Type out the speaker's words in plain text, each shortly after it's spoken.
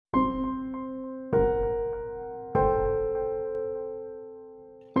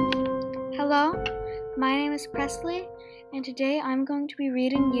Hello, my name is Presley, and today I'm going to be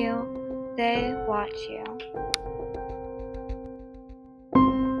reading you They Watch You.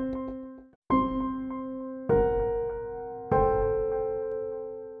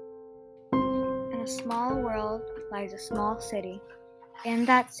 In a small world lies a small city. In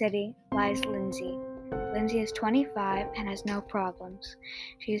that city lies Lindsay. Lindsay is 25 and has no problems.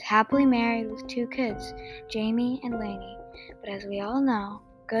 She is happily married with 2 kids, Jamie and Lainey. But as we all know,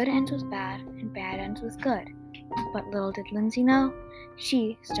 good ends with bad and bad ends with good. But little did Lindsay know,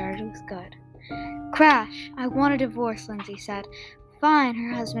 she started with good. Crash! I want a divorce, Lindsay said. Fine,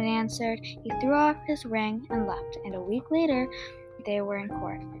 her husband answered. He threw off his ring and left, and a week later, they were in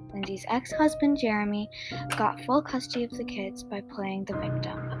court. Lindsay's ex-husband, Jeremy, got full custody of the kids by playing the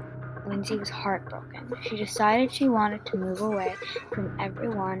victim. Lindsay was heartbroken. She decided she wanted to move away from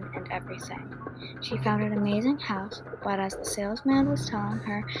everyone and everything. She found an amazing house, but as the salesman was telling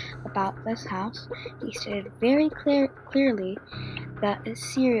her about this house, he stated very clearly that a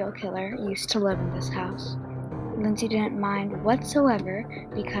serial killer used to live in this house. Lindsay didn't mind whatsoever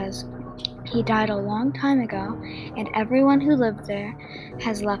because he died a long time ago, and everyone who lived there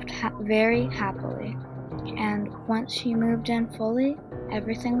has left very happily. And once she moved in fully,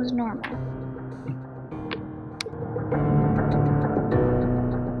 everything was normal.